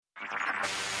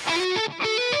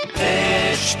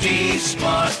HT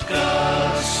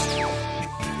Smartcast.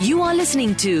 You are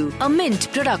listening to a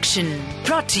Mint production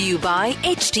brought to you by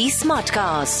HT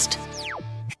Smartcast.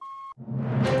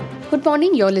 Good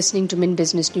morning, you're listening to Mint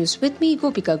Business News with me,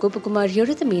 Gopika Gopakumar. Here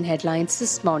are the main headlines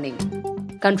this morning.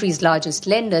 Country's largest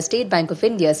lender, State Bank of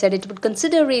India, said it would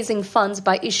consider raising funds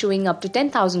by issuing up to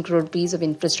 10,000 crore rupees of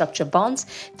infrastructure bonds.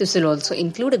 This will also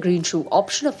include a green shoe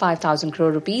option of 5,000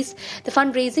 crore rupees. The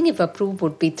fundraising, if approved,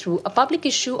 would be through a public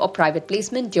issue or private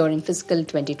placement during fiscal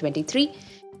 2023.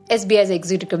 SBI's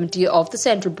Executive Committee of the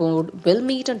Central Board will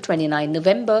meet on 29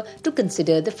 November to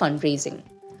consider the fundraising.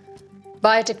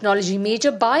 Biotechnology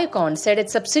major Biocon said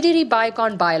its subsidiary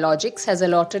Biocon Biologics has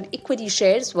allotted equity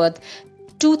shares worth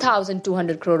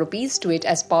 2,200 crore rupees to it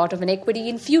as part of an equity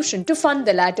infusion to fund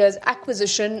the latter's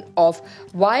acquisition of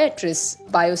Viatris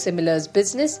Biosimilars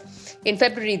business. In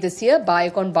February this year,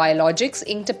 Biocon Biologics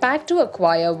inked a pact to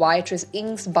acquire Viatris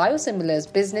Inc.'s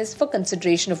biosimilars business for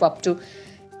consideration of up to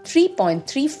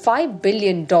 $3.35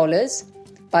 billion.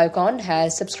 Biocon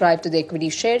has subscribed to the equity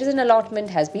shares. An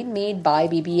allotment has been made by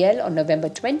BBL on November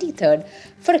 23rd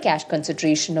for a cash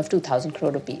consideration of 2,000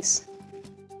 crore rupees.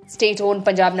 State-owned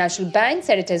Punjab National Bank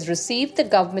said it has received the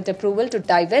government approval to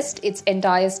divest its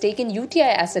entire stake in UTI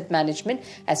Asset Management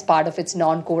as part of its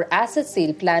non-core asset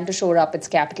sale plan to shore up its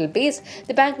capital base.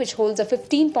 The bank, which holds a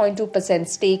 15.2%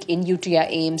 stake in UTI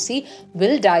AMC,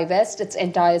 will divest its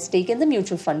entire stake in the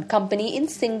mutual fund company in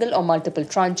single or multiple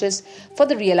tranches for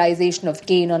the realization of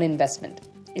gain on investment.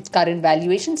 Its current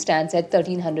valuation stands at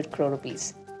 1,300 crore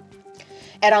rupees.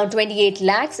 Around 28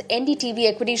 lakhs NDTV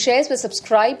equity shares were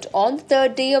subscribed on the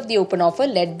third day of the open offer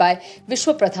led by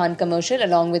Vishwa Pradhan Commercial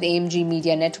along with AMG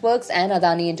Media Networks and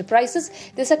Adani Enterprises.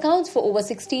 This accounts for over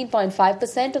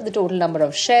 16.5% of the total number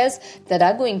of shares that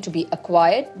are going to be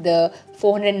acquired. The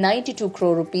 492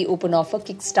 crore rupee open offer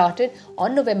kick-started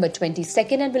on November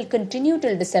 22nd and will continue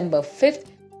till December 5th.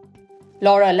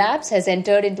 Laura Labs has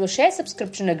entered into a share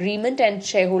subscription agreement and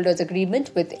shareholders agreement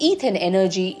with Ethan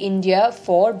Energy India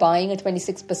for buying a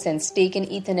 26% stake in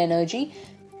Ethan Energy.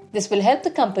 This will help the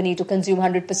company to consume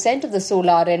 100% of the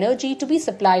solar energy to be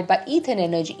supplied by Ethan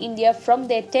Energy India from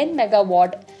their 10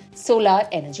 megawatt solar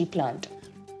energy plant.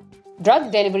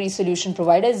 Drug delivery solution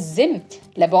provider Zim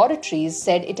Laboratories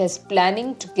said it is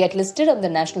planning to get listed on the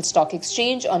National Stock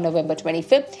Exchange on November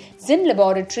 25th. Zim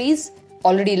Laboratories,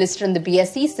 already listed on the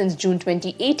BSE since June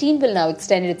 2018, will now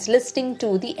extend its listing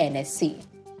to the NSE.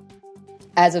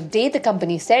 As of date, the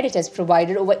company said it has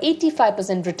provided over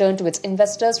 85% return to its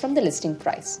investors from the listing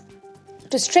price.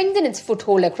 To strengthen its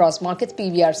foothold across markets,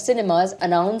 PVR Cinemas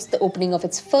announced the opening of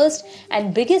its first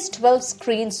and biggest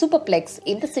 12-screen superplex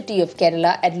in the city of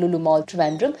Kerala at Lulu Mall,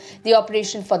 Trivandrum. The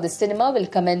operation for the cinema will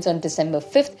commence on December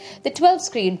 5th. The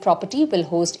 12-screen property will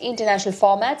host international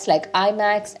formats like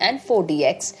IMAX and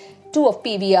 4DX, two of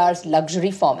PVR's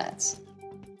luxury formats.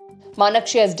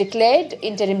 Manakshya has declared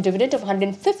interim dividend of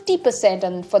 150%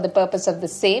 and for the purpose of the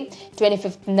same,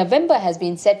 25th November has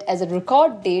been set as a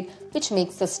record date, which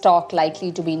makes the stock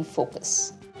likely to be in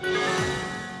focus.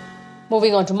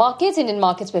 Moving on to markets, Indian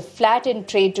markets were flat in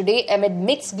trade today amid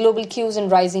mixed global cues and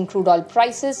rising crude oil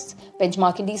prices.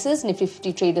 Benchmark indices, Nifty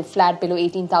 50 traded flat below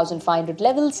 18,500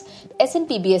 levels.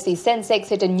 S&P BSE Sensex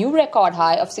hit a new record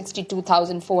high of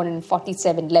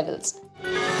 62,447 levels.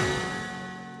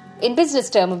 In business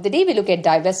term of the day, we look at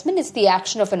divestment. It's the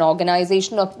action of an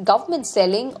organization or government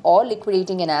selling or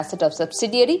liquidating an asset of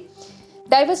subsidiary.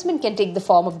 Divestment can take the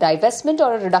form of divestment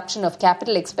or a reduction of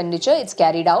capital expenditure. It's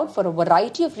carried out for a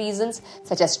variety of reasons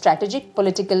such as strategic,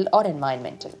 political or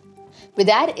environmental. With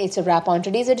that, it's a wrap on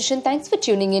today's edition. Thanks for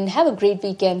tuning in. Have a great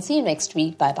weekend. See you next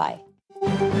week. Bye-bye.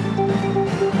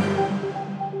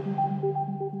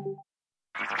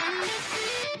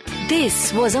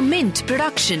 This was a Mint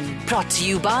production brought to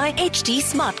you by HT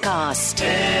Smartcast.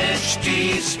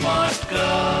 HT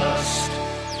Smartcast.